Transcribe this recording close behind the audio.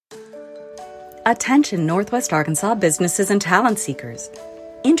Attention Northwest Arkansas businesses and talent seekers.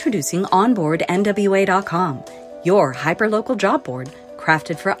 Introducing OnboardNWA.com, your hyperlocal job board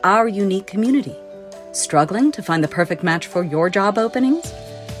crafted for our unique community. Struggling to find the perfect match for your job openings?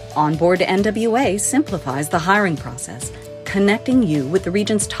 Onboard NWA simplifies the hiring process, connecting you with the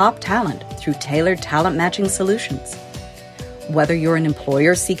region's top talent through tailored talent matching solutions. Whether you're an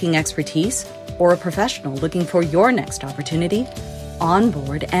employer seeking expertise or a professional looking for your next opportunity,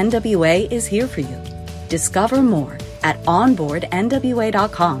 Onboard NWA is here for you. Discover more at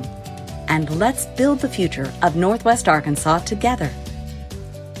onboardnwa.com, and let's build the future of Northwest Arkansas together.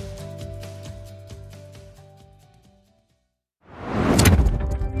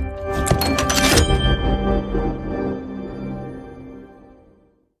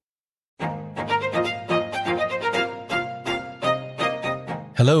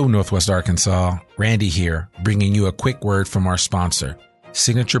 Hello, Northwest Arkansas. Randy here, bringing you a quick word from our sponsor,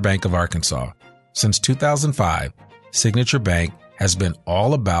 Signature Bank of Arkansas. Since 2005, Signature Bank has been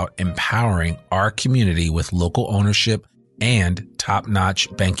all about empowering our community with local ownership and top-notch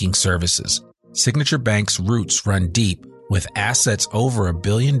banking services. Signature Bank's roots run deep with assets over $1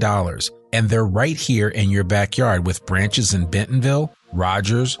 billion, and they're right here in your backyard with branches in Bentonville,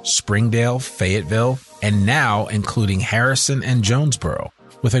 Rogers, Springdale, Fayetteville, and now including Harrison and Jonesboro.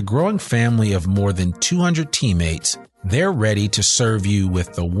 With a growing family of more than 200 teammates, they're ready to serve you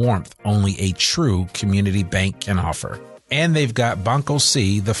with the warmth only a true community bank can offer. And they've got Banco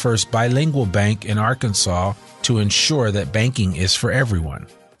C, the first bilingual bank in Arkansas, to ensure that banking is for everyone.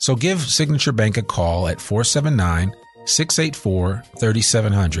 So give Signature Bank a call at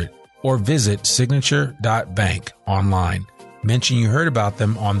 479-684-3700 or visit signature.bank online. Mention you heard about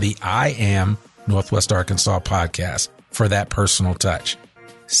them on the I Am Northwest Arkansas podcast for that personal touch.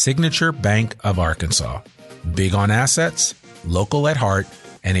 Signature Bank of Arkansas. Big on assets, local at heart,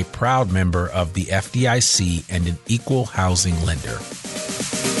 and a proud member of the FDIC and an equal housing lender.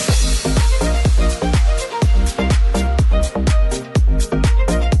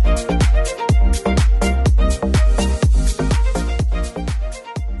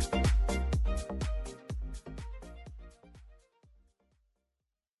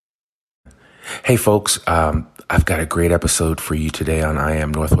 Hey folks, I've got a great episode for you today on I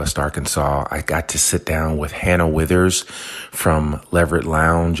Am Northwest Arkansas. I got to sit down with Hannah Withers from Leverett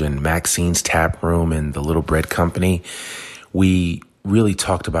Lounge and Maxine's Tap Room and the Little Bread Company. We really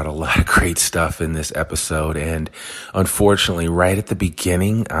talked about a lot of great stuff in this episode, and unfortunately, right at the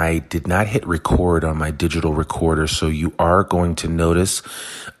beginning, I did not hit record on my digital recorder, so you are going to notice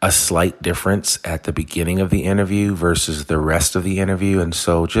a slight difference at the beginning of the interview versus the rest of the interview, and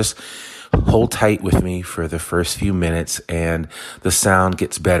so just hold tight with me for the first few minutes and the sound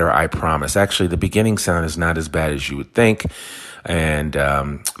gets better, I promise. Actually, the beginning sound is not as bad as you would think. And,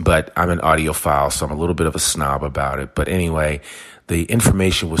 but I'm an audiophile, so I'm a little bit of a snob about it. But anyway, the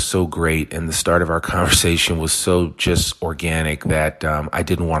information was so great and the start of our conversation was so just organic that, I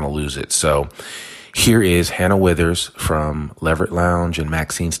didn't want to lose it. So here is Hannah Withers from Leverett Lounge and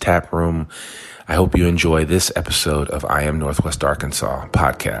Maxine's Tap Room. I hope you enjoy this episode of I Am Northwest Arkansas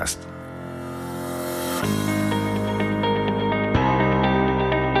podcast.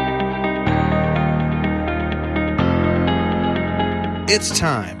 It's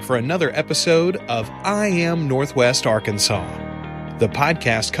time for another episode of I Am Northwest Arkansas, the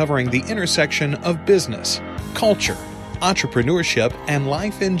podcast covering the intersection of business, culture, entrepreneurship, and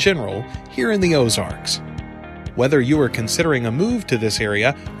life in general here in the Ozarks. Whether you are considering a move to this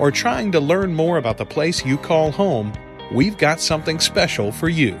area or trying to learn more about the place you call home, we've got something special for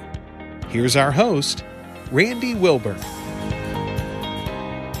you. Here's our host, Randy Wilburn.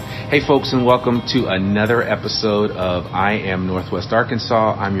 Hey folks, and welcome to another episode of I Am Northwest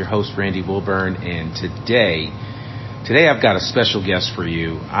Arkansas. I'm your host, Randy Wilburn, and today I've got a special guest for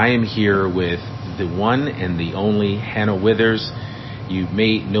you. I am here with the one and the only Hannah Withers. You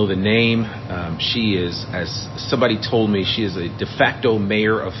may know the name. She is, as somebody told me, she is a de facto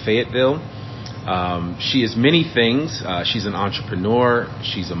mayor of Fayetteville. She is many things. She's an entrepreneur.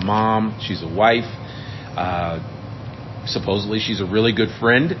 She's a mom. She's a wife. Supposedly she's a really good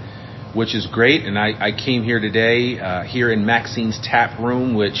friend, which is great. And I came here today, here in Maxine's Tap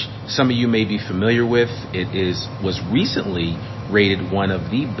Room, which some of you may be familiar with. It was recently rated one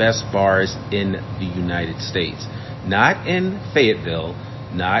of the best bars in the United States. Not in Fayetteville,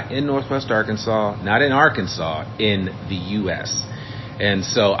 not in Northwest Arkansas, not in Arkansas, in the U.S. And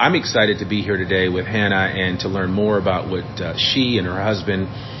so I'm excited to be here today with Hannah and to learn more about what she and her husband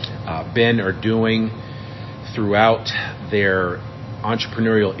Ben are doing throughout their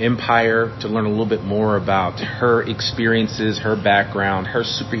entrepreneurial empire, to learn a little bit more about her experiences, her background, her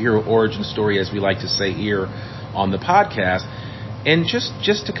superhero origin story, as we like to say here on the podcast, and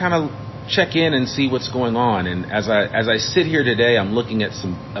just to kind of check in and see what's going on. And as I sit here today, I'm looking at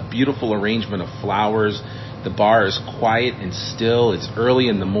a beautiful arrangement of flowers. The bar is quiet and still. It's early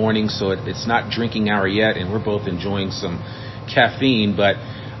in the morning, so it's not drinking hour yet, and we're both enjoying some caffeine. But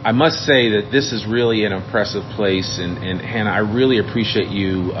I must say that this is really an impressive place, and Hannah, I really appreciate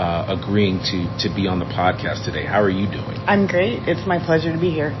you agreeing to be on the podcast today. How are you doing? I'm great. It's my pleasure to be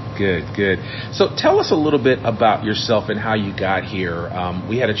here. Good. So tell us a little bit about yourself and how you got here.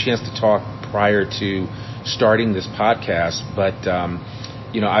 We had a chance to talk prior to starting this podcast, but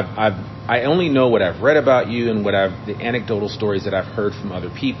I only know what I've read about you and the anecdotal stories that I've heard from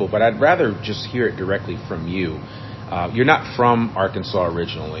other people, but I'd rather just hear it directly from you. You're not from Arkansas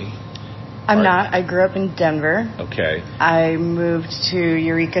originally. I'm not. I grew up in Denver. Okay. I moved to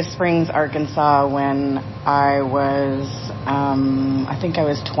Eureka Springs, Arkansas when I was, I think I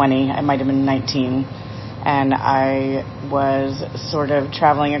was 20. I might have been 19. And I was sort of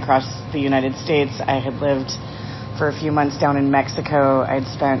traveling across the United States. I had lived for a few months down in Mexico. I'd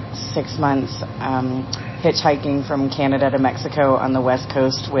spent 6 months hitchhiking from Canada to Mexico on the West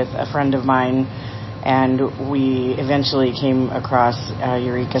Coast with a friend of mine. And we eventually came across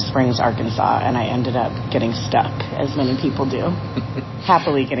Eureka Springs, Arkansas, and I ended up getting stuck, as many people do.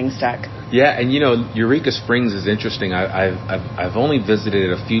 Happily getting stuck. Yeah, and Eureka Springs is interesting. I've only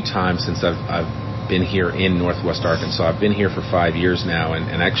visited it a few times since I've been here in Northwest Arkansas. I've been here for 5 years now,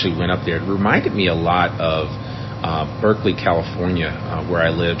 and actually went up there. It reminded me a lot of Berkeley, California, where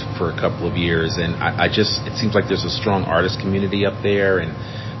I lived for a couple of years, and it seems like there's a strong artist community up there, and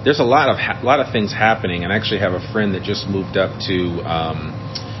there's a lot of things happening. And I actually have a friend that just moved up to,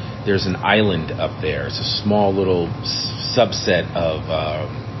 there's an island up there. It's a small little subset of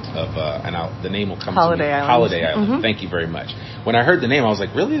the name will come Holiday to me. Island. Holiday Island. Mm-hmm. Thank you very much. When I heard the name, I was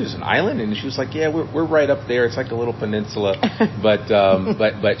like, really? There's an island? And she was like, yeah, we're right up there. It's like a little peninsula.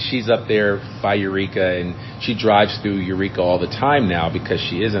 but she's up there by Eureka, and she drives through Eureka all the time now because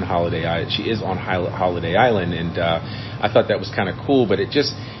she is on Holiday Island, and I thought that was kind of cool. But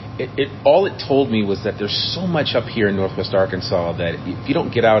all it told me was that there's so much up here in Northwest Arkansas that if you don't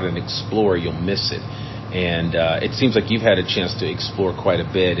get out and explore, you'll miss it. And it seems like you've had a chance to explore quite a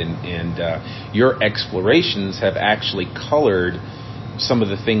bit, and your explorations have actually colored some of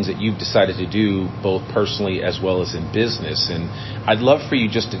the things that you've decided to do, both personally as well as in business. And I'd love for you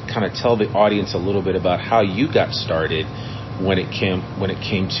just to kind of tell the audience a little bit about how you got started when it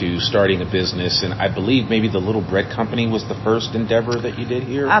came to starting a business. And I believe maybe the Little Bread Company was the first endeavor that you did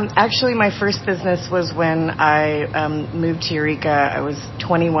here? Actually, my first business was when I moved to Eureka. I was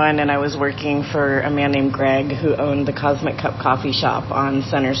 21, and I was working for a man named Greg who owned the Cosmic Cup coffee shop on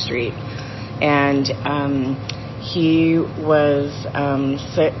Center Street. And he was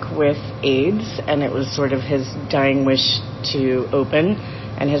sick with AIDS, and it was sort of his dying wish to open.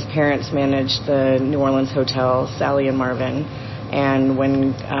 And his parents managed the New Orleans hotel, Sally and Marvin. And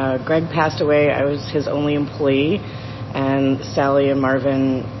when Greg passed away, I was his only employee. And Sally and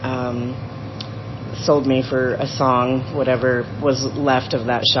Marvin sold me for a song, whatever was left of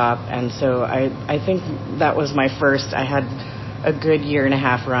that shop. And so I think that was my first. I had a good 1.5 year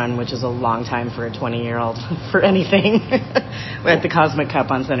run, which is a long time for a 20-year-old for anything, at the Cosmic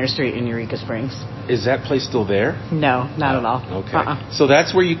Cup on Center Street in Eureka Springs. Is that place still there? No, not at all. Okay. So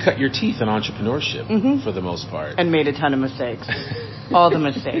that's where you cut your teeth in entrepreneurship, for the most part. And made a ton of mistakes. All the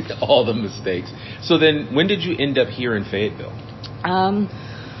mistakes. All the mistakes. So then when did you end up here in Fayetteville?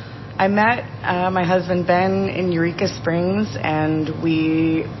 I met my husband Ben in Eureka Springs, and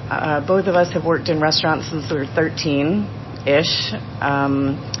we both of us have worked in restaurants since we were 13-ish.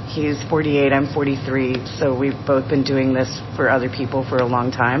 He's 48, I'm 43, so we've both been doing this for other people for a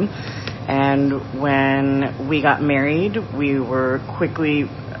long time. And when we got married, we were quickly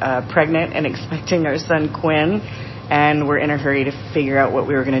pregnant and expecting our son Quinn, and we're in a hurry to figure out what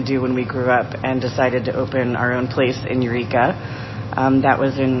we were going to do when we grew up, and decided to open our own place in Eureka. That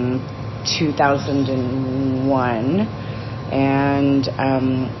was in 2001, and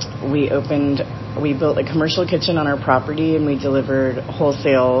we built a commercial kitchen on our property, and we delivered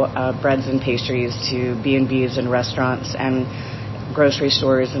wholesale breads and pastries to B&Bs and restaurants and grocery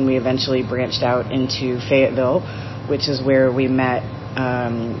stores, and we eventually branched out into Fayetteville, which is where we met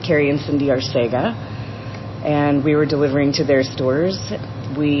Carrie and Cindy Arcega, and we were delivering to their stores.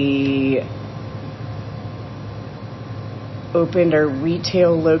 We opened our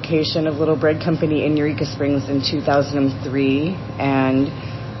retail location of Little Bread Company in Eureka Springs in 2003, and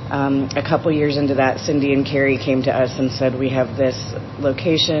A couple years into that, Cindy and Carrie came to us and said, we have this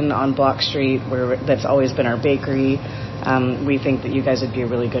location on Block Street that's always been our bakery. We think that you guys would be a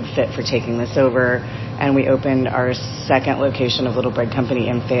really good fit for taking this over. And we opened our second location of Little Bread Company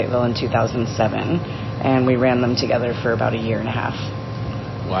in Fayetteville in 2007. And we ran them together for about a year and a half.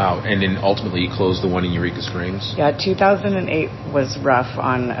 Wow. And then ultimately you closed the one in Eureka Springs? Yeah, 2008 was rough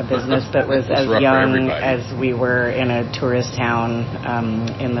on a business that was as young as we were in a tourist town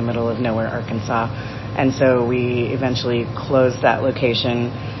in the middle of nowhere, Arkansas. And so we eventually closed that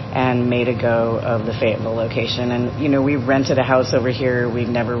location and made a go of the Fayetteville location. And, you know, we rented a house over here. We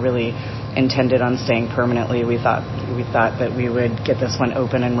never really intended on staying permanently. We thought that we would get this one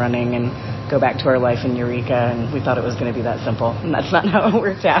open and running and go back to our life in Eureka, and we thought it was going to be that simple, and that's not how it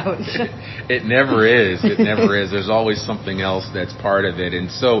worked out. It never is. It never is. There's always something else that's part of it.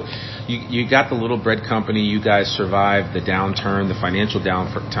 And so you got the Little Bread Company. You guys survived the downturn, the financial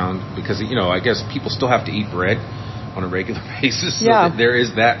downturn, because, you know, I guess people still have to eat bread on a regular basis. So yeah. There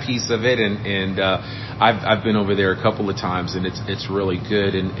is that piece of it, and I've been over there a couple of times, and it's really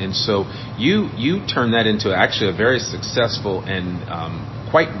good. And so you turned that into actually a very successful and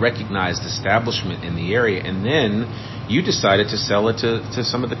quite recognized establishment in the area, and then you decided to sell it to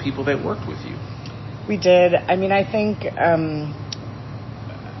some of the people that worked with you. We did. I mean, I think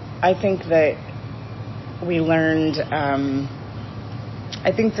that we learned.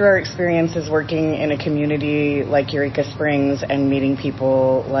 I think through our experiences working in a community like Eureka Springs and meeting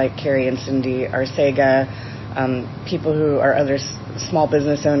people like Carrie and Cindy Arcega, people who are other small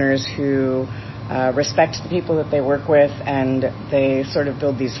business owners who respect the people that they work with, and they sort of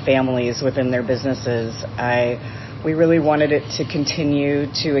build these families within their businesses. We really wanted it to continue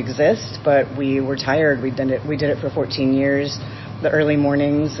to exist, but we were tired. We did it for 14 years. The early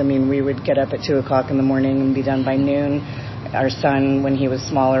mornings, I mean, we would get up at 2 o'clock in the morning and be done by noon. Our son, when he was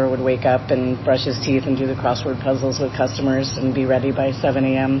smaller, would wake up and brush his teeth and do the crossword puzzles with customers and be ready by 7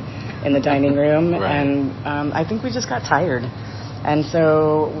 a.m. in the dining room. Right. And I think we just got tired. And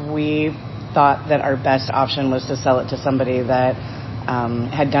so we thought that our best option was to sell it to somebody that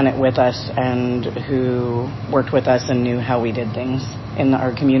had done it with us and who worked with us and knew how we did things in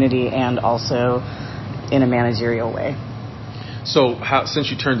our community and also in a managerial way. So since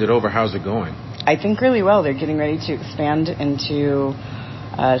you turned it over, how's it going? I think really well. They're getting ready to expand into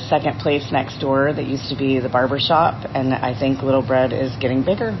a second place next door that used to be the barber shop, and I think Little Bread is getting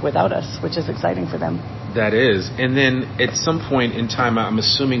bigger without us, which is exciting for them. That is. And then at some point in time, I'm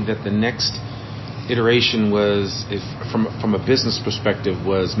assuming that the next iteration was, from a business perspective,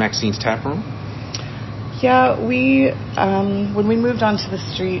 was Maxine's Tap Room? Yeah, when we moved onto the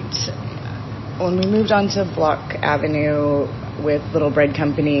street, when we moved onto Block Avenue with Little Bread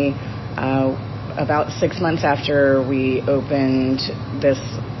Company, about 6 months after we opened this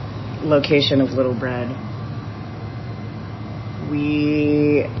location of Little Bread,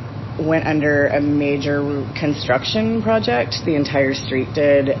 we went under a major construction project. The entire street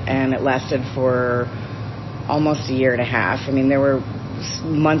did, and it lasted for almost a year and a half. I mean, there were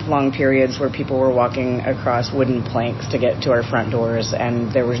month-long periods where people were walking across wooden planks to get to our front doors,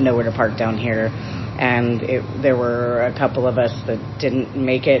 and there was nowhere to park down here. And there were a couple of us that didn't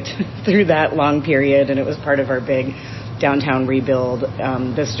make it through that long period, and it was part of our big downtown rebuild.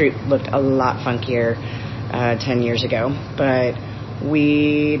 The street looked a lot funkier 10 years ago, but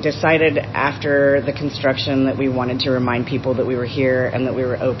we decided after the construction that we wanted to remind people that we were here and that we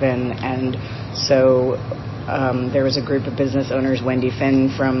were open, and so there was a group of business owners, Wendy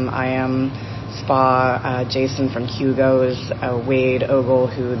Finn from I Am Spa, Jason from Hugo's, Wade Ogle,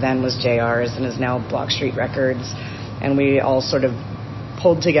 who then was JR's and is now Block Street Records, and we all sort of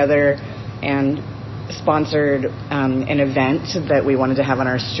pulled together and sponsored an event that we wanted to have on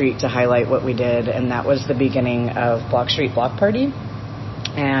our street to highlight what we did, and that was the beginning of Block Street Block Party,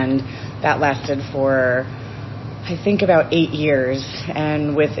 and that lasted for I think about 8 years,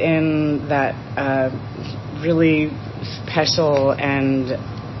 and within that really special and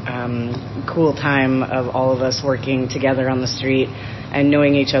cool time of all of us working together on the street and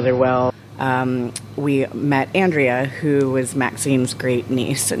knowing each other well, we met Andrea, who was Maxine's great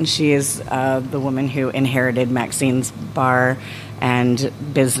niece, and she is the woman who inherited Maxine's bar and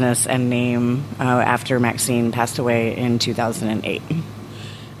business and name after Maxine passed away in 2008.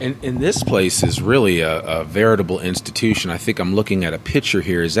 And this place is really a veritable institution. I think I'm looking at a picture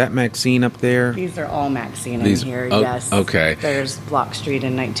here. Is that Maxine up there? These are all Maxine in here, yes. Okay. There's Block Street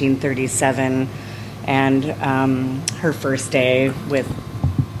in 1937, and her first day with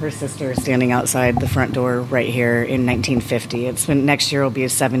her sister standing outside the front door right here in 1950. Next year will be a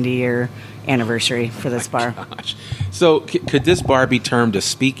 70-year anniversary for this bar. Gosh. So could this bar be termed a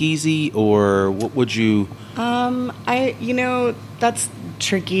speakeasy, or what would you? That's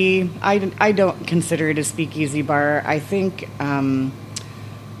tricky. I don't consider it a speakeasy bar. I think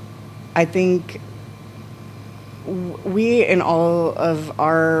we, in all of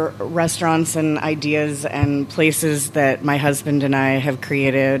our restaurants and ideas and places that my husband and I have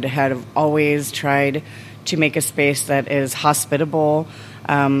created, have always tried to make a space that is hospitable.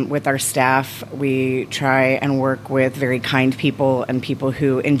 With our staff, we try and work with very kind people and people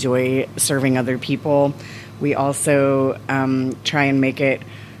who enjoy serving other people. We also try and make it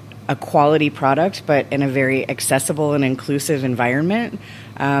a quality product, but in a very accessible and inclusive environment.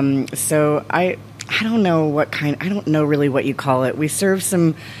 So I don't know I don't know really what you call it. We serve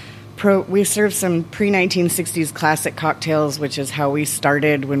some pre-1960s classic cocktails, which is how we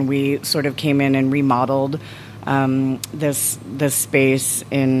started when we sort of came in and remodeled this space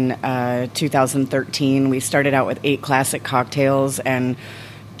in 2013. We started out with 8 classic cocktails, and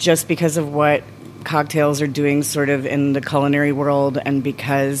just because of what cocktails are doing sort of in the culinary world, and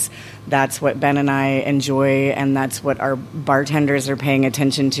because that's what Ben and I enjoy and that's what our bartenders are paying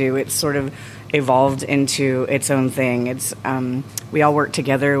attention to, it's sort of evolved into its own thing. It's we all work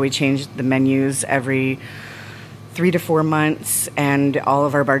together. We change the menus every 3 to 4 months, and all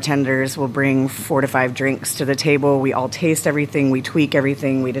of our bartenders will bring 4 to 5 drinks to the table. We all taste everything, we tweak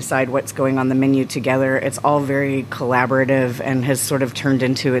everything, we decide what's going on the menu together. It's all very collaborative and has sort of turned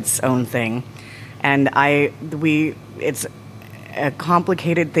into its own thing. And it's a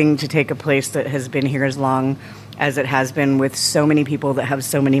complicated thing to take a place that has been here as long as it has been, with so many people that have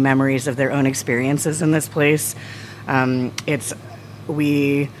so many memories of their own experiences in this place. It's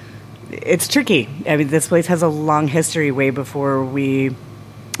tricky. I mean, this place has a long history, way before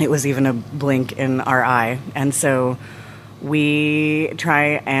it was even a blink in our eye. And so we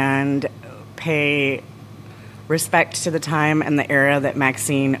try and pay respect to the time and the era that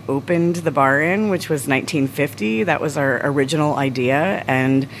Maxine opened the bar in, which was 1950. That was our original idea,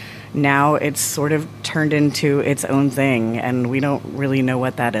 and now it's sort of turned into its own thing, and we don't really know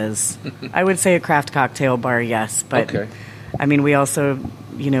what that is. I would say a craft cocktail bar, yes, but okay. I mean, we also,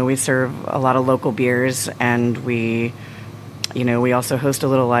 we serve a lot of local beers, and we also host a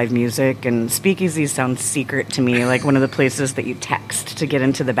little live music, and speakeasy sounds secret to me, like one of the places that you text to get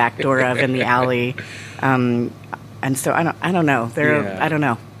into the back door of in the alley. And so I don't know. I don't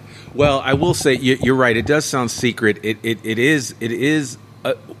know. Well, I will say you're right. It does sound secret. It is.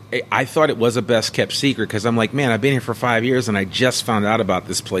 I thought it was a best kept secret, because I'm like, man, I've been here for 5 years and I just found out about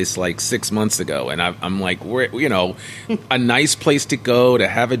this place like 6 months ago, and I'm like, a nice place to go to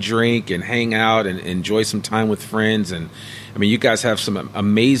have a drink and hang out and enjoy some time with friends. And I mean, you guys have some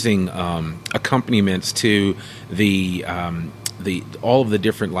amazing accompaniments to the all of the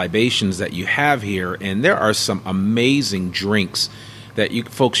different libations that you have here, and there are some amazing drinks that you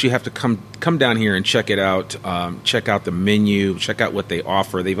have to come down here and check it out. Check out the menu, check out what they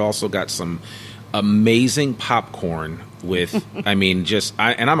offer. They've also got some amazing popcorn with,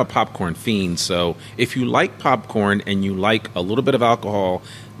 and I'm a popcorn fiend, so if you like popcorn and you like a little bit of alcohol,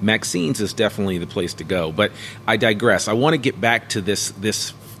 Maxine's is definitely the place to go. But I digress. I want to get back to this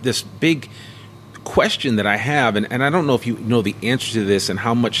big question that I have, and I don't know if you know the answer to this and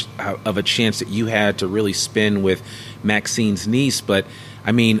how much of a chance that you had to really spend with Maxine's niece, but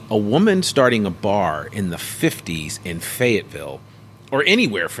I mean, a woman starting a bar in the 50s in Fayetteville, or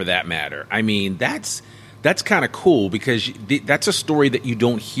anywhere for that matter, I mean, that's kind of cool, because that's a story that you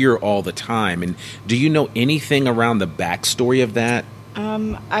don't hear all the time. And do you know anything around the backstory of that?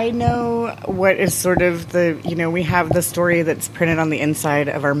 I know what is sort of we have the story that's printed on the inside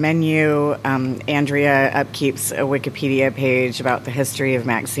of our menu. Andrea upkeeps a Wikipedia page about the history of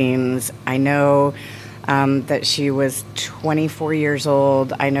Maxine's. I know that she was 24 years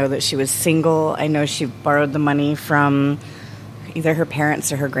old. I know that she was single. I know she borrowed the money from either her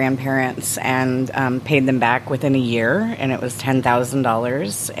parents or her grandparents and paid them back within a year, and it was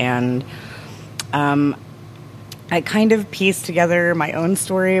 $10,000. And I kind of pieced together my own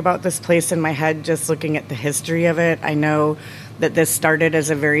story about this place in my head, just looking at the history of it. I know that this started as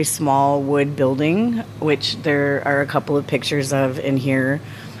a very small wood building, which there are a couple of pictures of in here.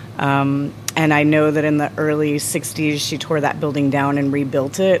 And I know that in the early 60s, she tore that building down and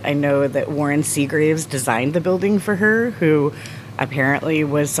rebuilt it. I know that Warren Seagraves designed the building for her, who apparently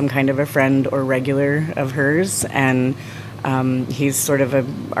was some kind of a friend or regular of hers. And he's sort of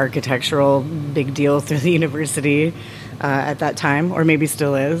an architectural big deal through the university at that time, or maybe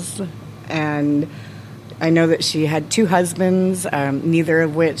still is. And I know that she had 2 husbands, neither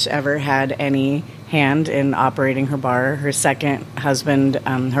of which ever had any hand in operating her bar. Her second husband,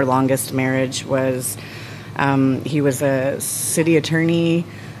 her longest marriage was, he was a city attorney,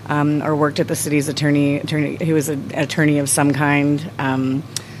 or worked at the city's attorney. He was an attorney of some kind.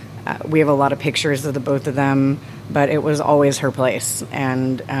 We have a lot of pictures of the both of them, but it was always her place.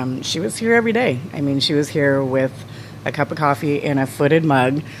 And she was here every day. I mean, she was here with a cup of coffee in a footed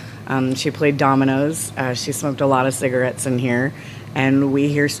mug. She played dominoes. She smoked a lot of cigarettes in here. And we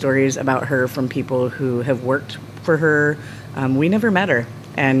hear stories about her from people who have worked for her. We never met her.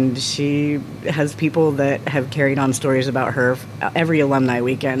 And she has people that have carried on stories about her every alumni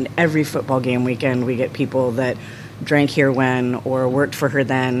weekend, every football game weekend. We get people that drank here when or worked for her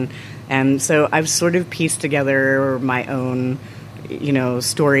then. And so I've sort of pieced together my own,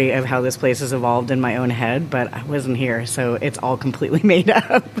 story of how this place has evolved in my own head, but I wasn't here, so it's all completely made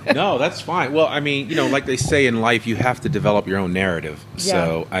up. No, that's fine. Well, I mean, like they say in life, you have to develop your own narrative. Yeah.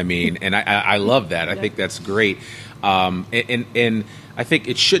 So, I mean, and I love that. I think that's great. And I think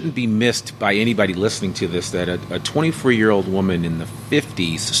it shouldn't be missed by anybody listening to this that a 24-year-old woman in the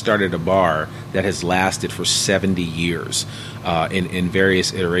 50s started a bar that has lasted for 70 years in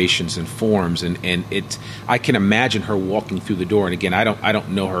various iterations and forms. And I can imagine her walking through the door. And again, I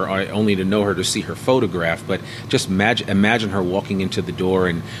don't know her. I only to know her to see her photograph. But just imagine her walking into the door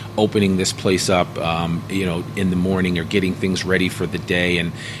and opening this place up, in the morning or getting things ready for the day.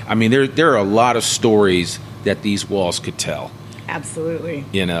 And I mean, there are a lot of stories that these walls could tell. Absolutely.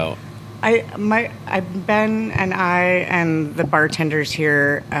 Ben and I and the bartenders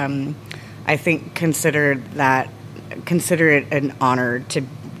here, I think consider it an honor to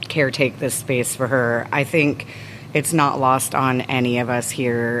caretake this space for her. I think it's not lost on any of us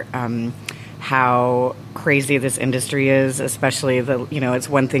here how crazy this industry is, especially it's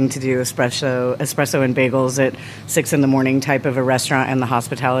one thing to do espresso and bagels at 6 a.m. type of a restaurant in the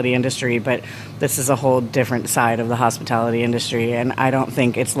hospitality industry, but this is a whole different side of the hospitality industry, and I don't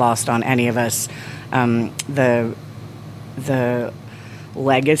think it's lost on any of us the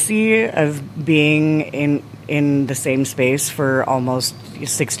legacy of being in the same space for almost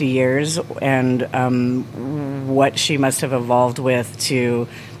 60 years and what she must have evolved with to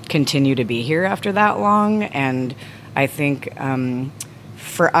continue to be here after that long. And I think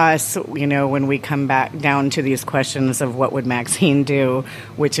for us, when we come back down to these questions of what would Maxine do,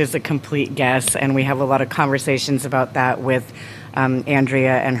 which is a complete guess, and we have a lot of conversations about that with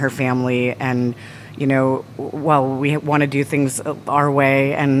Andrea and her family. And while we want to do things our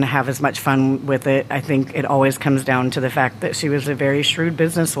way and have as much fun with it, I think it always comes down to the fact that she was a very shrewd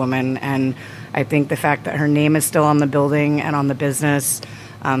businesswoman. And I think the fact that her name is still on the building and on the business,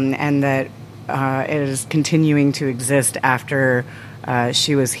 and that it is continuing to exist after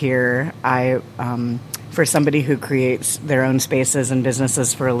she was here. For somebody who creates their own spaces and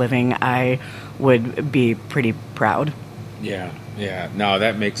businesses for a living, I would be pretty proud. Yeah. No,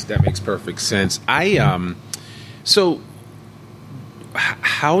 that makes perfect sense. So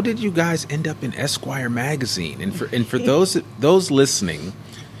how did you guys end up in Esquire magazine? And for those listening,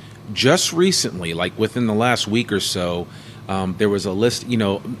 just recently, like within the last week or so, there was a list,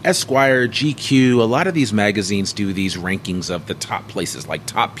 Esquire, GQ, a lot of these magazines do these rankings of the top places, like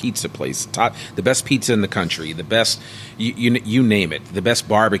top pizza place, the best pizza in the country, the best, you name it, the best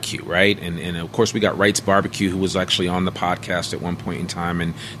barbecue, right? And of course we got Wright's Barbecue, who was actually on the podcast at one point in time,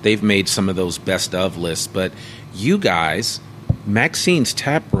 and they've made some of those best of lists. But you guys, Maxine's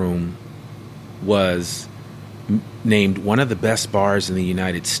Tap Room was named one of the best bars in the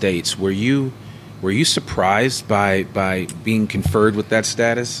United States. Were you surprised by being conferred with that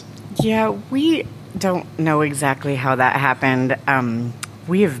status? Yeah, we don't know exactly how that happened.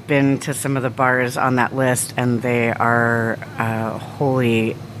 We have been to some of the bars on that list, and they are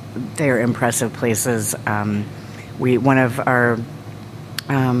they're impressive places. One of our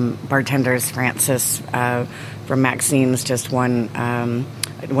bartenders, Francis, from Maxine's, just went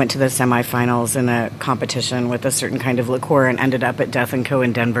to the semifinals in a competition with a certain kind of liqueur and ended up at Death & Co.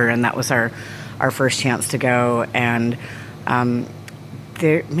 in Denver, and that was our first chance to go. And some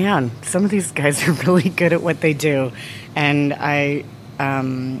of these guys are really good at what they do. And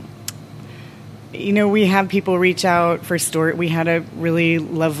we have people reach out for story. We had a really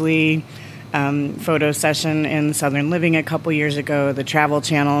lovely photo session in Southern Living a couple years ago. The Travel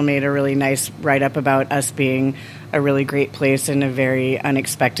Channel made a really nice write-up about us being a really great place in a very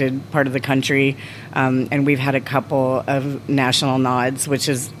unexpected part of the country. And we've had a couple of national nods, which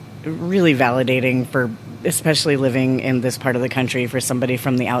is really validating for especially living in this part of the country for somebody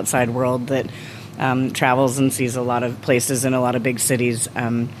from the outside world that travels and sees a lot of places in a lot of big cities,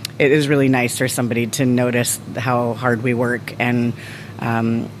 it is really nice for somebody to notice how hard we work. And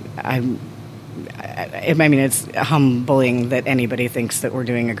I mean, it's humbling that anybody thinks that we're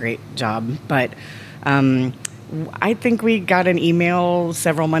doing a great job. But I think we got an email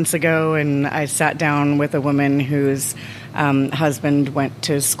several months ago, and I sat down with a woman whose husband went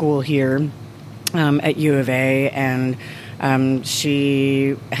to school here at U of A, and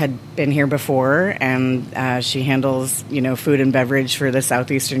she had been here before, and she handles, food and beverage for the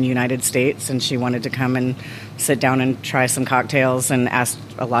southeastern United States, and she wanted to come and sit down and try some cocktails and asked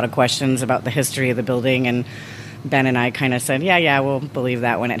a lot of questions about the history of the building. And Ben and I kind of said, yeah, we'll believe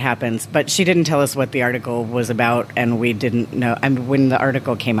that when it happens. But she didn't tell us what the article was about, and we didn't know. I mean, when the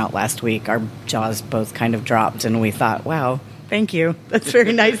article came out last week, our jaws both kind of dropped, and we thought, wow, thank you. That's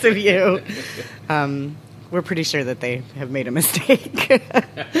very nice of you. We're pretty sure that they have made a mistake.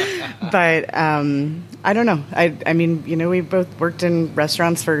 But I don't know. I mean, we both worked in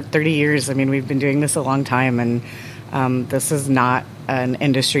restaurants for 30 years. I mean, we've been doing this a long time, and this is not an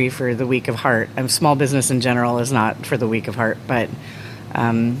industry for the weak of heart. Small business in general is not for the weak of heart, but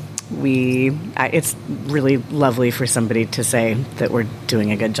it's really lovely for somebody to say that we're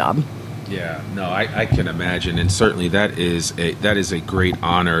doing a good job. Yeah, no, I can imagine, and certainly that is a great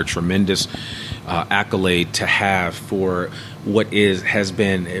honor, a tremendous accolade to have for what has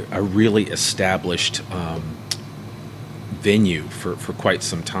been a really established venue for quite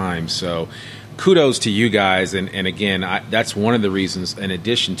some time. So kudos to you guys, and again, that's one of the reasons. In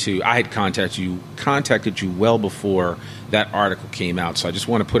addition to, I had contacted you well before that article came out, so I just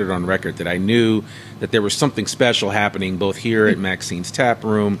want to put it on record that I knew that there was something special happening both here at Maxine's Tap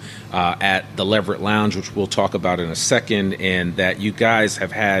Room, at the Leverett Lounge, which we'll talk about in a second, and that you guys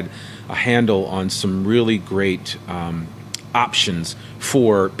have had a handle on some really great options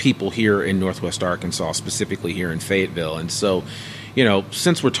for people here in Northwest Arkansas, specifically here in Fayetteville. And so,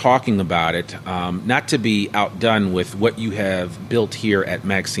 since we're talking about it, not to be outdone with what you have built here at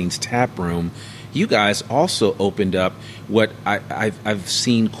Maxine's Tap Room, you guys also opened up what I've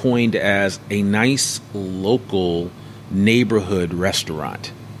seen coined as a nice local neighborhood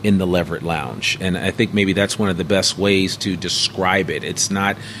restaurant in the Leverett Lounge. And I think maybe that's one of the best ways to describe it. It's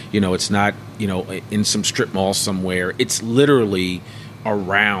not in some strip mall somewhere. It's literally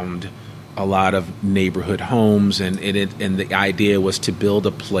around a lot of neighborhood homes, and the idea was to build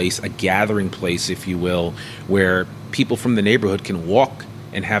a gathering place, if you will, where people from the neighborhood can walk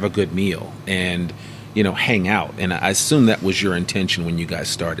and have a good meal and hang out. And I assume that was your intention when you guys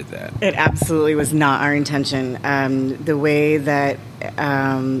started that. It absolutely was not our intention. The way that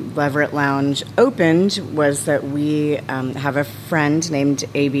Leverett Lounge opened was that we have a friend named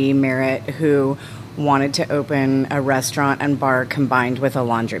A.B. Merritt who wanted to open a restaurant and bar combined with a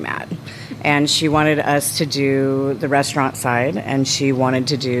laundromat. And she wanted us to do the restaurant side, and she wanted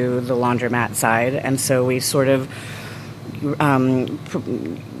to do the laundromat side. And so we sort of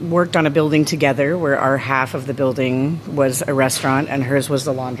worked on a building together where our half of the building was a restaurant and hers was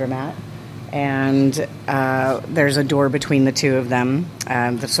the laundromat. And there's a door between the two of them,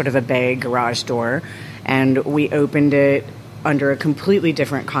 sort of a bay garage door. And we opened it under a completely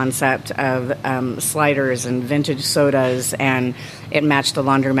different concept of sliders and vintage sodas, and it matched the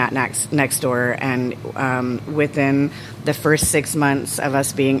laundromat next door. And within the first 6 months of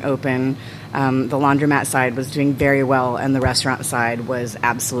us being open, the laundromat side was doing very well, and the restaurant side was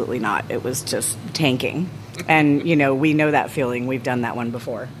absolutely not. It was just tanking. And, we know that feeling. We've done that one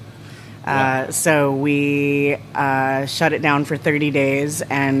before. So we shut it down for 30 days,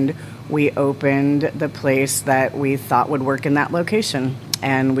 and we opened the place that we thought would work in that location.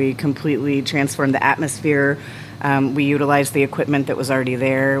 And we completely transformed the atmosphere. We utilized the equipment that was already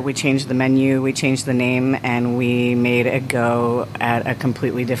there. We changed the menu, we changed the name, and we made a go at a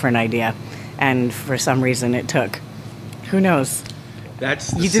completely different idea. And for some reason it took. Who knows?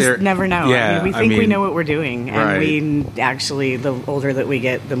 You just never know. Yeah, we think we know what we're doing. And right. We actually, the older that we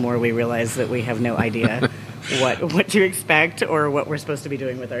get, the more we realize that we have no idea what to expect or what we're supposed to be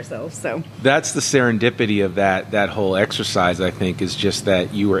doing with ourselves. So that's the serendipity of that whole exercise, I think, is just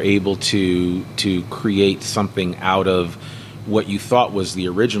that you were able to create something out of what you thought was the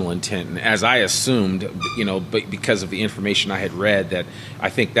original intent. And as I assumed, but because of the information I had read, that I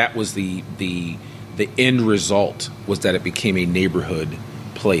think that was the end result, was that it became a neighborhood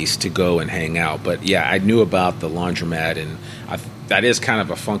place to go and hang out. But yeah, I knew about the laundromat, and that is kind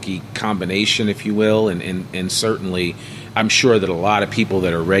of a funky combination, if you will, and certainly I'm sure that a lot of people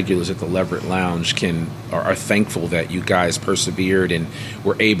that are regulars at the Leverett Lounge are thankful that you guys persevered and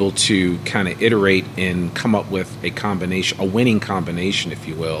were able to kind of iterate and come up with a winning combination, if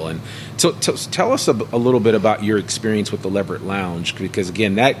you will. And so tell us a little bit about your experience with the Leverett Lounge, because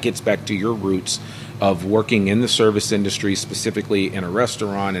again, that gets back to your roots of working in the service industry, specifically in a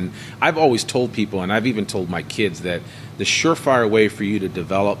restaurant. And I've always told people, and I've even told my kids, that the surefire way for you to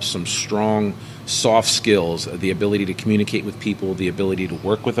develop some strong soft skills, the ability to communicate with people, the ability to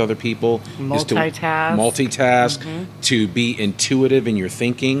work with other people, multitask, to be intuitive in your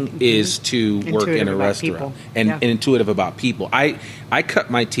thinking, is to work in a restaurant and intuitive about people. I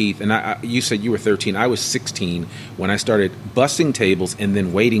cut my teeth, and you said you were 13. I was 16 when I started bussing tables and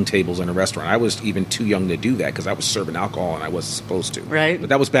then waiting tables in a restaurant. I was even too young to do that because I was serving alcohol and I wasn't supposed to. Right. But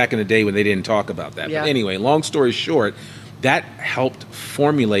that was back in the day when they didn't talk about that. Yeah. But anyway, long story short, that helped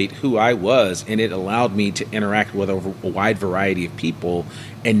formulate who I was, and it allowed me to interact with a wide variety of people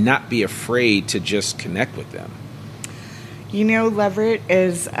and not be afraid to just connect with them. You know, Leverett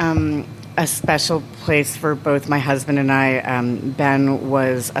is a special place for both my husband and I. Ben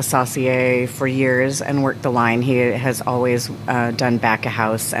was a saucier for years and worked the line. He has always done back of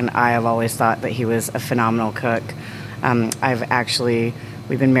house, and I have always thought that he was a phenomenal cook.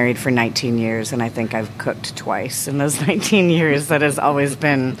 We've been married for 19 years, and I think I've cooked twice in those 19 years. That has always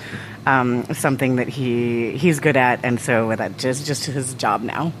been something that he's good at, and so that just his job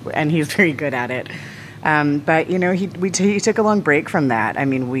now, and he's very good at it. But you know, he took a long break from that. I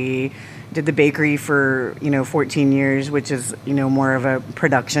mean, we did the bakery for 14 years, which is more of a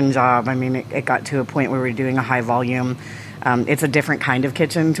production job. I mean, it got to a point where we were doing a high volume. It's a different kind of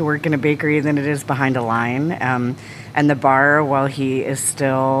kitchen to work in a bakery than it is behind a line. And the bar, while he is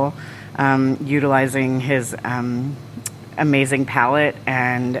still utilizing his amazing palate,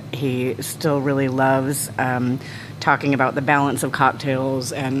 and he still really loves talking about the balance of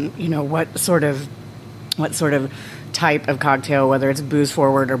cocktails and what sort of type of cocktail, whether it's booze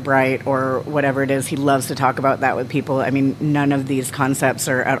forward or bright or whatever it is, he loves to talk about that with people. I mean, none of these concepts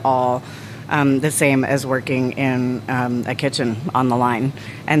are at all the same as working in a kitchen on the line.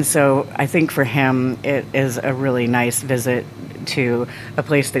 And so I think for him, it is a really nice visit to a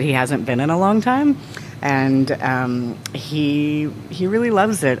place that he hasn't been in a long time. And he really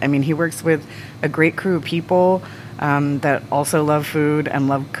loves it. I mean, he works with a great crew of people that also love food and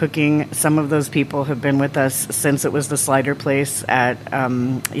love cooking. Some of those people have been with us since it was the slider place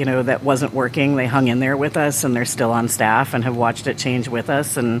that wasn't working. They hung in there with us, and they're still on staff and have watched it change with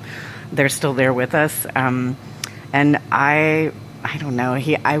us, and they're still there with us. And I don't know.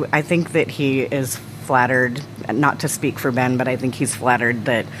 I think that he is flattered, not to speak for Ben, but I think he's flattered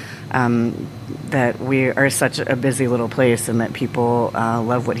that we are such a busy little place and that people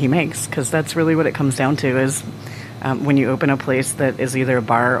love what he makes, because that's really what it comes down to is when you open a place that is either a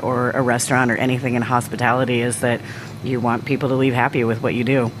bar or a restaurant or anything in hospitality, is that you want people to leave happy with what you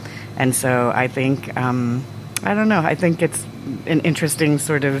do. And so I think, I think it's an interesting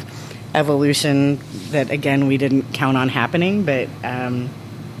sort of evolution that, again, we didn't count on happening, but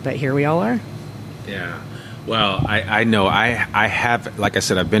here we all are. Yeah. Well, I know I have, like I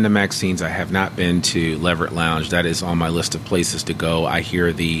said, I've been to Maxine's. I have not been to Leverett Lounge. That is on my list of places to go. I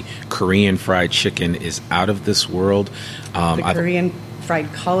hear the Korean fried chicken is out of this world. Korean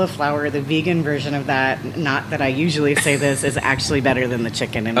fried cauliflower, the vegan version of that, not that I usually say this, is actually better than the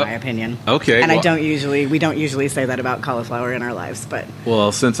chicken in my opinion. Okay. And we don't usually say that about cauliflower in our lives, but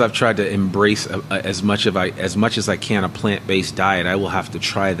well, since I've tried to embrace as much as I can a plant-based diet, I will have to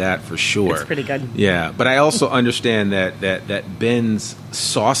try that for sure. It's pretty good. Yeah, but I also understand that Ben's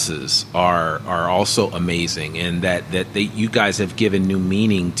sauces are also amazing, and that you guys have given new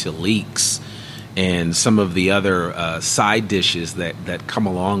meaning to leeks and some of the other side dishes that come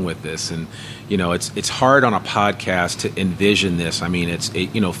along with this. And it's hard on a podcast to envision this. I mean,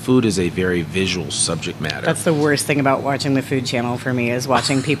 food is a very visual subject matter. That's the worst thing about watching the Food Channel for me, is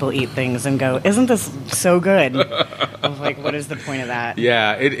watching people eat things and go, isn't this so good? I'm like, what is the point of that?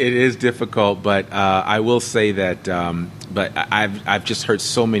 Yeah, it is difficult, but I will say that but I've just heard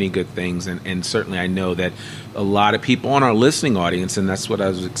so many good things, and certainly I know that a lot of people on our listening audience, and that's what I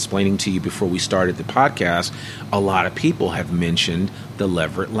was explaining to you before we started the podcast, a lot of people have mentioned the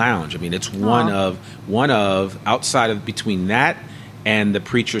Leverett Lounge. I mean, it's one of outside of between that and the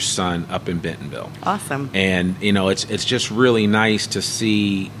Preacher's Son up in Bentonville. Awesome. And it's just really nice to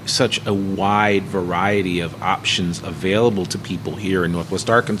see such a wide variety of options available to people here in Northwest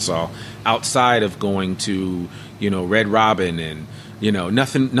Arkansas, outside of going to Red Robin and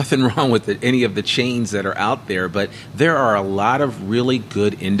Nothing wrong with any of the chains that are out there, but there are a lot of really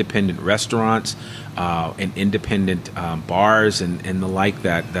good independent restaurants and independent bars and the like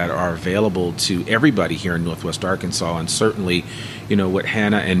that are available to everybody here in Northwest Arkansas. And certainly, what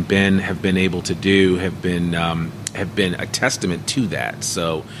Hannah and Ben have been able to do have been a testament to that.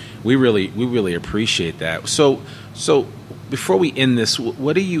 So we really appreciate that. So before we end this,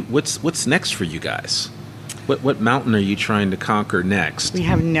 what's next for you guys? What mountain are you trying to conquer next? We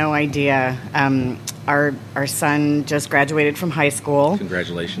have no idea. Our son just graduated from high school.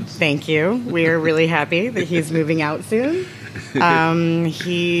 Congratulations. Thank you. We are really happy that he's moving out soon.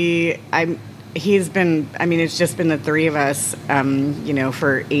 He's been, it's just been the three of us,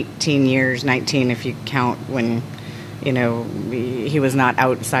 for 18 years, 19 if you count when, he was not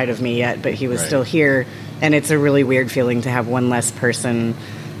outside of me yet, but he was still here. And it's a really weird feeling to have one less person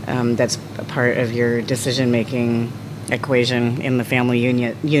that's a part of your decision-making equation in the family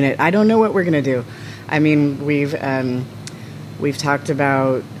unit. I don't know what we're going to do. I mean, we've talked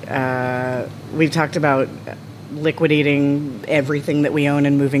about liquidating everything that we own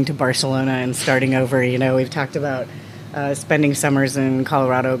and moving to Barcelona and starting over. We've talked about spending summers in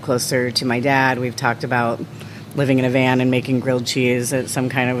Colorado closer to my dad. We've talked about living in a van and making grilled cheese at some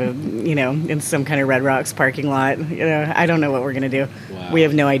kind of in some kind of Red Rocks parking lot. I don't know what we're going to do. Wow. We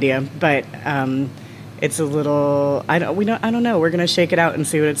have no idea, but it's a little, I don't know. We're going to shake it out and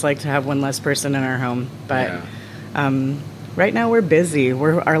see what it's like to have one less person in our home. But right now we're busy.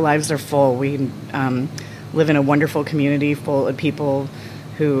 Our lives are full. We live in a wonderful community full of people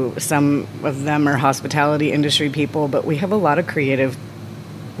who, some of them are hospitality industry people, but we have a lot of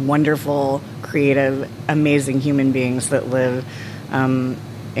wonderful, creative, amazing human beings that live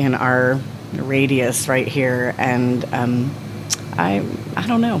in our radius right here. And I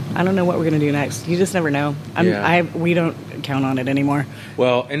don't know. I don't know what we're going to do next. You just never know. We don't count on it anymore.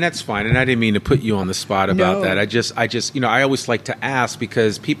 Well, and that's fine. And I didn't mean to put you on the spot about that. I just, I always like to ask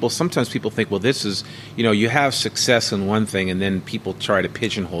because sometimes people think, well, this is, you have success in one thing and then people try to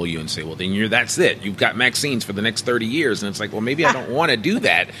pigeonhole you and say, well, then that's it. You've got Maxine's for the next 30 years. And it's like, well, maybe I don't want to do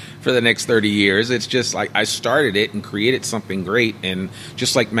that for the next 30 years. It's just like I started it and created something great. And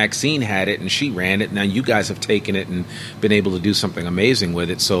just like Maxine had it and she ran it, now you guys have taken it and been able to do something amazing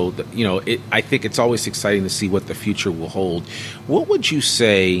with it. So, I think it's always exciting to see what the future will hold. What would you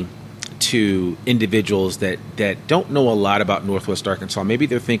say to individuals that don't know a lot about Northwest Arkansas? Maybe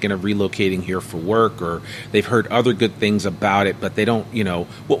they're thinking of relocating here for work or they've heard other good things about it, but they don't,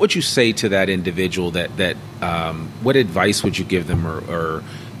 what would you say to that individual that what advice would you give them or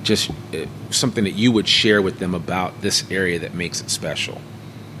just something that you would share with them about this area that makes it special?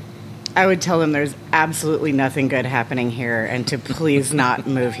 I would tell them there's absolutely nothing good happening here and to please not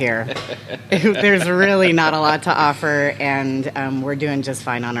move here. There's really not a lot to offer, and we're doing just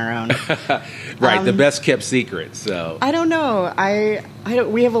fine on our own. Right, the best kept secret. So I don't know.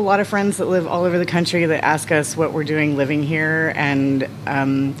 We have a lot of friends that live all over the country that ask us what we're doing living here, and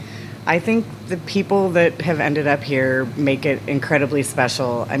I think the people that have ended up here make it incredibly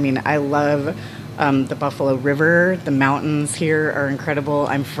special. I mean, I love the Buffalo River. The mountains here are incredible.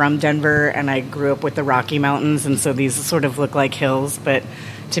 I'm from Denver, and I grew up with the Rocky Mountains, and so these sort of look like hills, but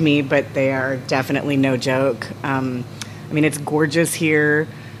they are definitely no joke. It's gorgeous here.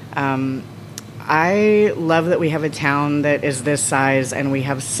 I love that we have a town that is this size, and we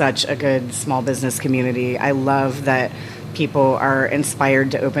have such a good small business community. I love that people are inspired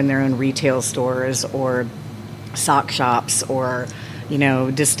to open their own retail stores or sock shops or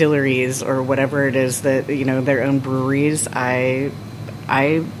distilleries or whatever it is that, their own breweries. I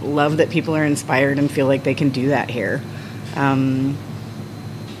love that people are inspired and feel like they can do that here. I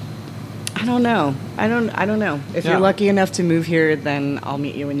don't know. If you're lucky enough to move here, then I'll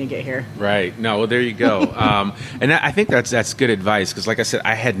meet you when you get here. Right. No, well, there you go. And I think that's good advice because, like I said,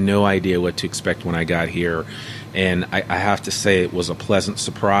 I had no idea what to expect when I got here. And I have to say it was a pleasant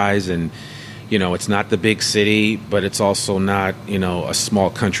surprise. And it's not the big city, but it's also not, a small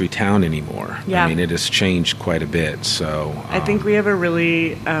country town anymore. Yeah. It has changed quite a bit. So I think we have a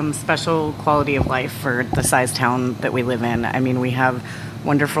really special quality of life for the size town that we live in. We have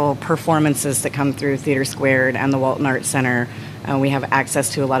wonderful performances that come through Theater Squared and the Walton Arts Center. We have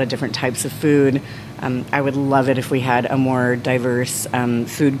access to a lot of different types of food. I would love it if we had a more diverse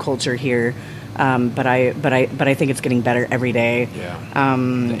food culture here. But I think it's getting better every day. Yeah.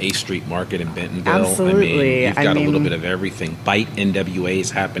 The A Street Market in Bentonville. Absolutely. You've got a little bit of everything. Bite NWA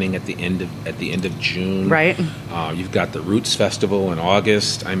is happening at the end of June. Right. You've got the Roots Festival in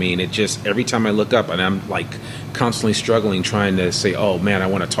August. It just, every time I look up, and I'm like constantly struggling trying to say, oh man, I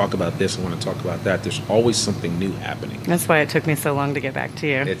want to talk about this, I want to talk about that. There's always something new happening. That's why it took me so long to get back to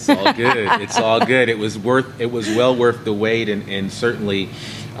you. It's all good. It's all good. It was well worth the wait, and certainly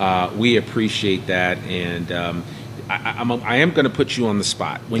we appreciate that. And I am going to put you on the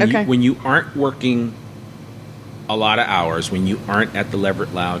spot when you aren't working a lot of hours, when you aren't at the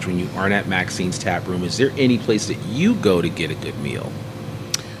Leverett Lounge, when you aren't at Maxine's Tap Room. Is there any place that you go to get a good meal?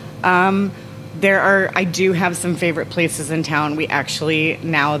 I do have some favorite places in town. We actually,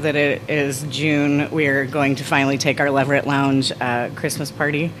 now that it is June, we're going to finally take our Leverett Lounge Christmas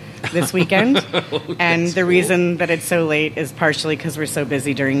party this weekend. And the reason that it's so late is partially because we're so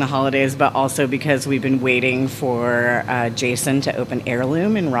busy during the holidays, but also because we've been waiting for Jason to open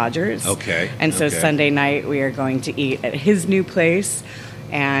Heirloom in Rogers. Okay. And so Sunday night we are going to eat at his new place,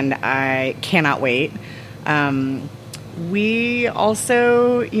 and I cannot wait. We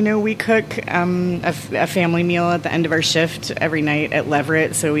also, we cook a family meal at the end of our shift every night at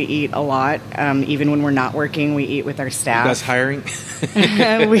Leverett, so we eat a lot. Even when we're not working, we eat with our staff. You guys hiring?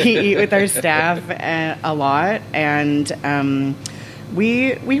 We eat with our staff a lot, and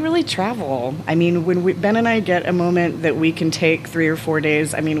we really travel. When Ben and I get a moment that we can take 3 or 4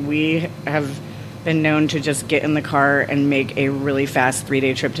 days, we have been known to just get in the car and make a really fast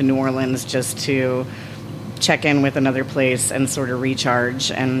 3-day trip to New Orleans just to check in with another place and sort of recharge.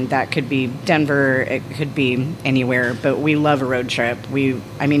 And that could be Denver, it could be anywhere, but we love a road trip.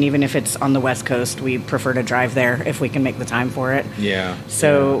 Even if it's on the West Coast, we prefer to drive there if we can make the time for it. Yeah.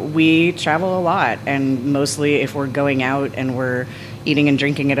 So we travel a lot, and mostly if we're going out and we're eating and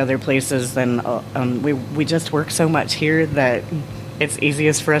drinking at other places, then we just work so much here that it's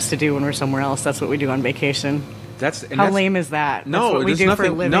easiest for us to do when we're somewhere else. That's what we do on vacation. How lame is that? No, that's what we do nothing,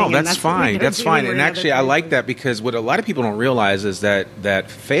 for a living. No, that's fine. That's fine. And actually, I like places. that, because what a lot of people don't realize is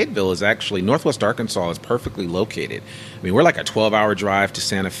that Fayetteville is actually, Northwest Arkansas is perfectly located. We're like a 12-hour drive to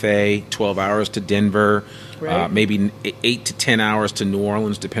Santa Fe, 12 hours to Denver, right. Maybe 8 to 10 hours to New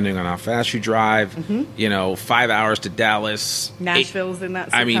Orleans, depending on how fast you drive. Mm-hmm. 5 hours to Dallas. Nashville's in that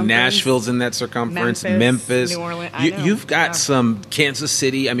circumference. Nashville's in that circumference. Memphis. New Orleans. You've got some Kansas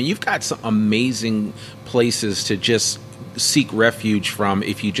City. You've got some amazing places to just seek refuge from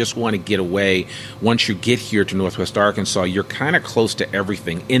if you just want to get away. Once you get here to Northwest Arkansas, you're kind of close to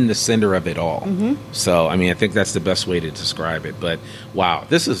everything, in the center of it all. Mm-hmm. So, I think that's the best way to describe it. But wow,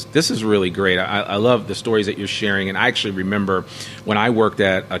 this is really great. I love the stories that you're sharing. And I actually remember when I worked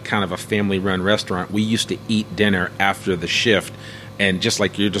at a kind of a family-run restaurant, we used to eat dinner after the shift. And just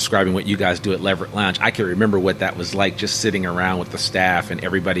like you're describing what you guys do at Leverett Lounge, I can remember what that was like, just sitting around with the staff and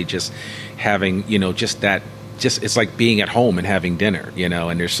everybody just having, it's like being at home and having dinner,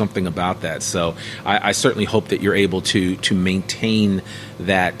 and there's something about that. So I certainly hope that you're able to maintain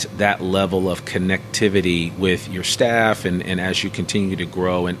that level of connectivity with your staff and as you continue to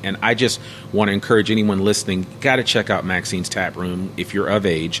grow. And I just want to encourage anyone listening, got to check out Maxine's Tap Room if you're of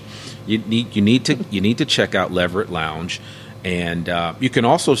age. You need to check out Leverett Lounge. And you can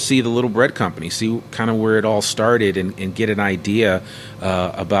also see the Little Bread Company, see kind of where it all started, and get an idea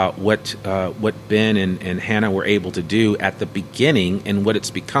about what Ben and Hannah were able to do at the beginning and what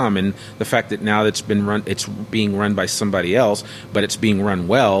it's become, and the fact that now it's being run by somebody else, but it's being run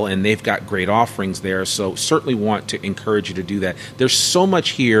well, and they've got great offerings there. So certainly want to encourage you to do that. There's so much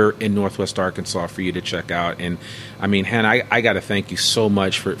here in Northwest Arkansas for you to check out. And Hannah, I got to thank you so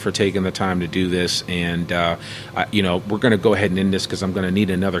much for taking the time to do this. And we're going to go ahead and end this because I'm going to need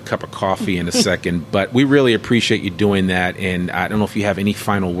another cup of coffee in a second. But we really appreciate you doing that. And I don't know if you have any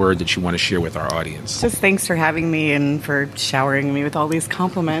final word that you want to share with our audience. Just thanks for having me and for showering me with all these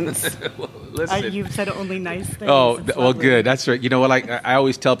compliments. Listen. You've said only nice things. Oh, well, good. That's right. You know what? I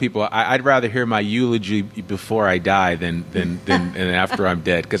always tell people I'd rather hear my eulogy before I die than and after I'm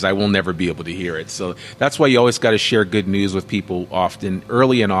dead, because I will never be able to hear it. So that's why you always got to share good news with people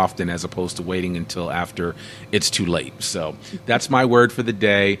early and often, as opposed to waiting until after it's too late. So that's my word for the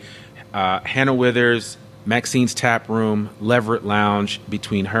day. Hannah Withers, Maxine's Tap Room, Leverett Lounge,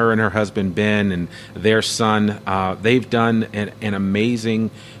 between her and her husband Ben and their son, they've done an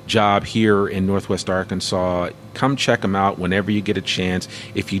amazing job here in Northwest Arkansas. Come check them out whenever you get a chance.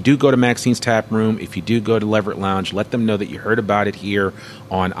 If you do go to Maxine's Tap Room, if you do go to Leverett Lounge, let them know that you heard about it here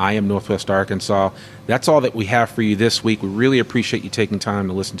on I Am Northwest Arkansas. That's all that we have for you this week. We really appreciate you taking time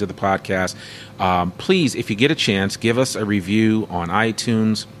to listen to the podcast. Please, if you get a chance, give us a review on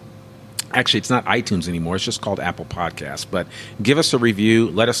iTunes. Actually, it's not iTunes anymore. It's just called Apple Podcasts. But give us a review.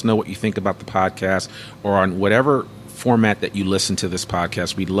 Let us know what you think about the podcast, or on whatever format that you listen to this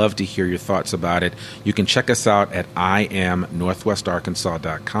podcast. We'd love to hear your thoughts about it. You can check us out at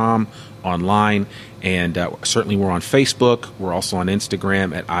IamNorthwestArkansas.com online. And certainly we're on Facebook. We're also on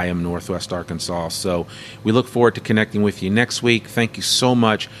Instagram at I Am Northwest Arkansas. So we look forward to connecting with you next week. Thank you so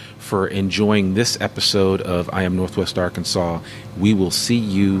much for enjoying this episode of I Am Northwest Arkansas. We will see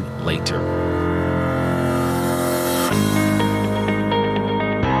you later.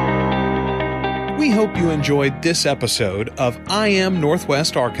 We hope you enjoyed this episode of I Am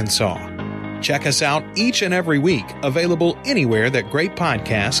Northwest Arkansas. Check us out each and every week, available anywhere that great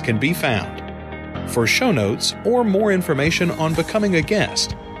podcasts can be found. For show notes or more information on becoming a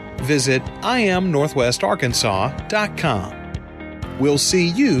guest, visit IamNorthwestArkansas.com. We'll see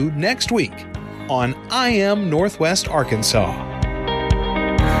you next week on I Am Northwest Arkansas.